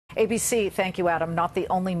ABC, thank you, Adam. Not the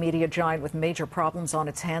only media giant with major problems on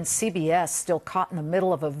its hands. CBS still caught in the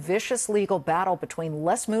middle of a vicious legal battle between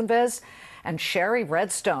Les Moonves and Shari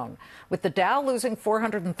Redstone. With the Dow losing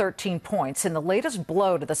 413 points in the latest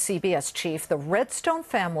blow to the CBS chief, the Redstone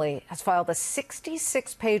family has filed a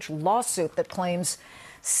 66-page lawsuit that claims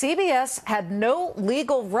CBS had no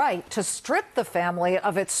legal right to strip the family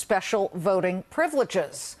of its special voting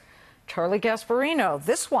privileges. Charlie Gasparino,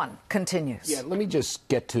 this one continues. Yeah, let me just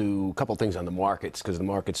get to a couple things on the markets, because the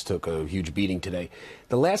markets took a huge beating today.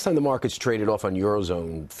 The last time the markets traded off on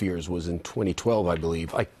Eurozone fears was in 2012, I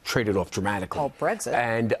believe. I traded off dramatically. Oh, Brexit.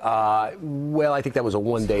 And, well, I think that was a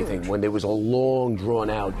one-day thing, when there was a long,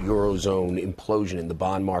 drawn-out Eurozone implosion in the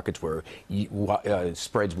bond markets where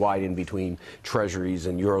spreads widened between treasuries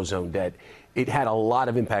and Eurozone debt. It had a lot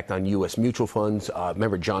of impact on U.S. mutual funds.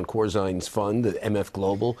 Remember John Corzine's fund, the MF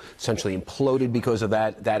Global, essentially imploded because of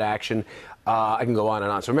that action. I can go on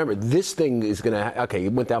and on. So remember, this thing is going to, okay,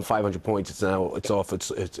 it went down 500 points. It's now, it's off its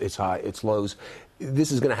high, its lows.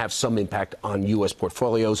 This is going to have some impact on U.S.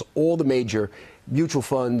 portfolios. All the major mutual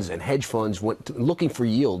funds and hedge funds looking for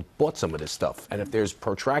yield bought some of this stuff. And if there's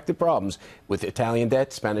protracted problems with Italian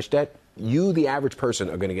debt, Spanish debt, you, the average person,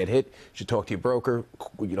 are going to get hit. You should talk to your broker,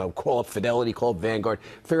 call up Fidelity, call up Vanguard,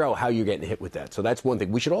 figure out how you're getting hit with that. So that's one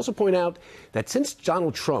thing. We should also point out that since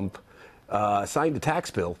Donald Trump signed the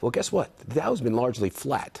tax bill, well, guess what? The Dow's been largely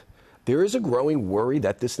flat. There is a growing worry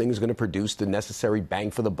that this thing is going to produce the necessary bang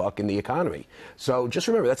for the buck in the economy. So just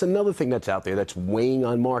remember, that's another thing that's out there that's weighing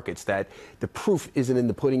on markets, that the proof isn't in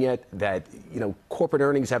the pudding yet, that, corporate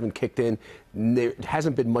earnings haven't kicked in. There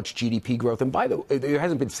hasn't been much GDP growth. And by the way, there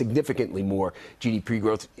hasn't been significantly more GDP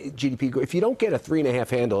growth. If you don't get a 3.5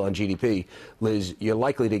 handle on GDP, Liz, you're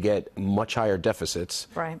likely to get much higher deficits.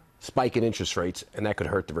 Right. Spike in interest rates, and that could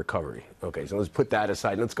hurt the recovery. Okay, so let's put that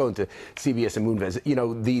aside. Let's go into CBS and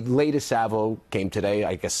Moonves. The latest salvo came today.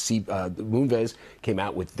 I guess Moonves came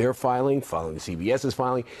out with their filing, following CBS's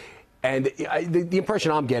filing. And the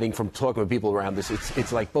impression I'm getting from talking with people around this,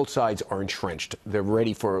 it's like both sides are entrenched. They're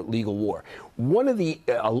ready for legal war. One of the,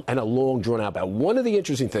 and a long drawn out battle, one of the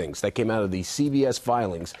interesting things that came out of the CBS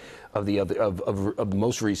filings of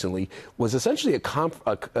most recently was essentially a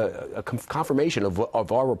confirmation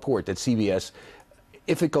of our report that CBS,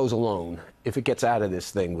 if it goes alone, if it gets out of this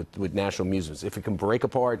thing with National Amusements, if it can break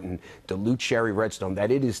apart and dilute Shari Redstone, that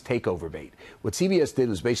it is takeover bait. What CBS did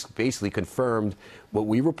was basically confirmed what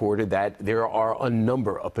we reported, that there are a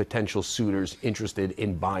number of potential suitors interested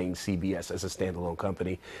in buying CBS as a standalone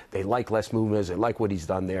company. They like Les Moonves. They like what he's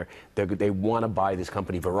done there. They want to buy this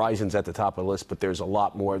company. Verizon's at the top of the list, but there's a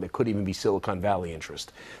lot more. There could even be Silicon Valley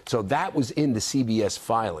interest. So that was in the CBS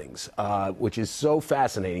filings, which is so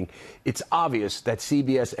fascinating. It's obvious that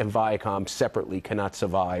CBS and Viacom separately cannot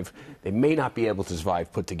survive. They may not be able to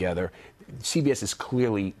survive put together. CBS is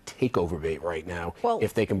clearly takeover bait right now, well,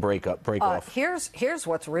 if they can break off. Here's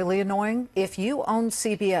what's really annoying. If you own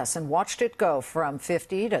CBS and watched it go from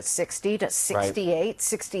 50 to 60 to 68, right.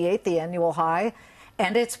 68, the annual high,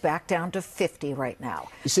 and it's back down to 50 right now.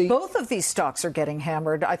 You see, both of these stocks are getting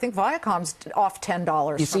hammered. I think Viacom's off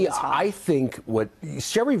 $10. You see, I think what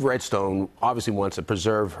Shari Redstone obviously wants to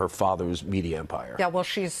preserve her father's media empire. Yeah, well,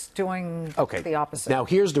 she's doing the opposite. Now,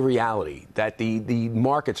 here's the reality, that the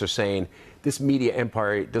markets are saying this media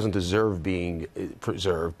empire doesn't deserve being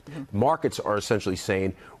preserved. Mm-hmm. Markets are essentially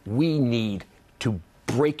saying we need to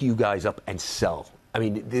break you guys up and sell. I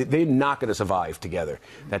mean, they're not going to survive together.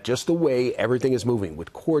 That's just the way everything is moving,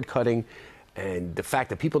 with cord cutting and the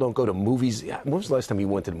fact that people don't go to movies. When was the last time you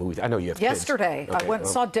went to the movies? I know you have Yesterday. Kids. Okay, I went and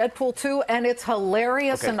saw Deadpool 2, and it's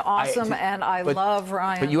hilarious and awesome, and I love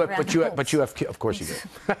Ryan Reynolds. But you have, of course you do.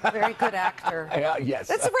 Very good actor. Yes.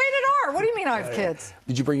 It's rated R. What do you mean I have kids?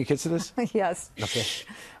 Did you bring your kids to this? Yes. Okay.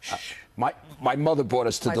 My mother brought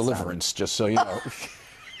us to Deliverance, just so you know.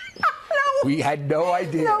 We had no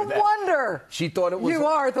idea. No wonder. She thought it was. You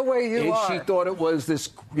are the way you are. She thought it was this,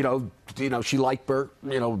 she liked Burt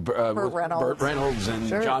Reynolds and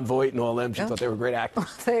John Voight and all them. She thought they were great actors.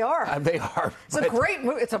 They are. They are. It's a great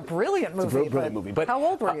movie. It's a brilliant movie. It's a brilliant movie. But how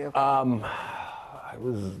old were you? I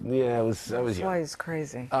was young. Boy, he's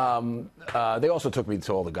crazy. They also took me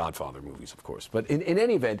to all the Godfather movies, of course. But in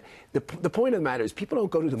any event, the point of the matter is people don't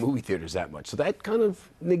go to the movie theaters that much. So that kind of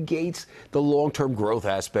negates the long-term growth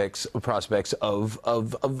prospects of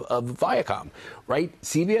Viacom, right?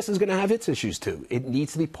 CBS is going to have its issues too. It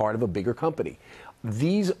needs to be part of a bigger company.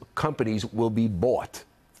 These companies will be bought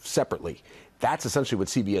separately. That's essentially what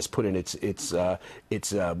CBS put in its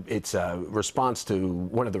response to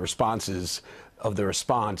one of the responses of the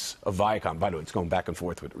response of Viacom. By the way, it's going back and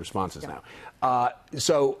forth with responses now.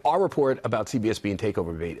 So our report about CBS being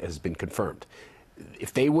takeover bait has been confirmed.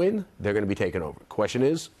 If they win, they're going to be taken over. Question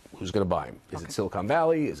is, who's going to buy them? Is it Silicon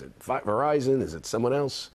Valley? Is it Verizon? Is it someone else?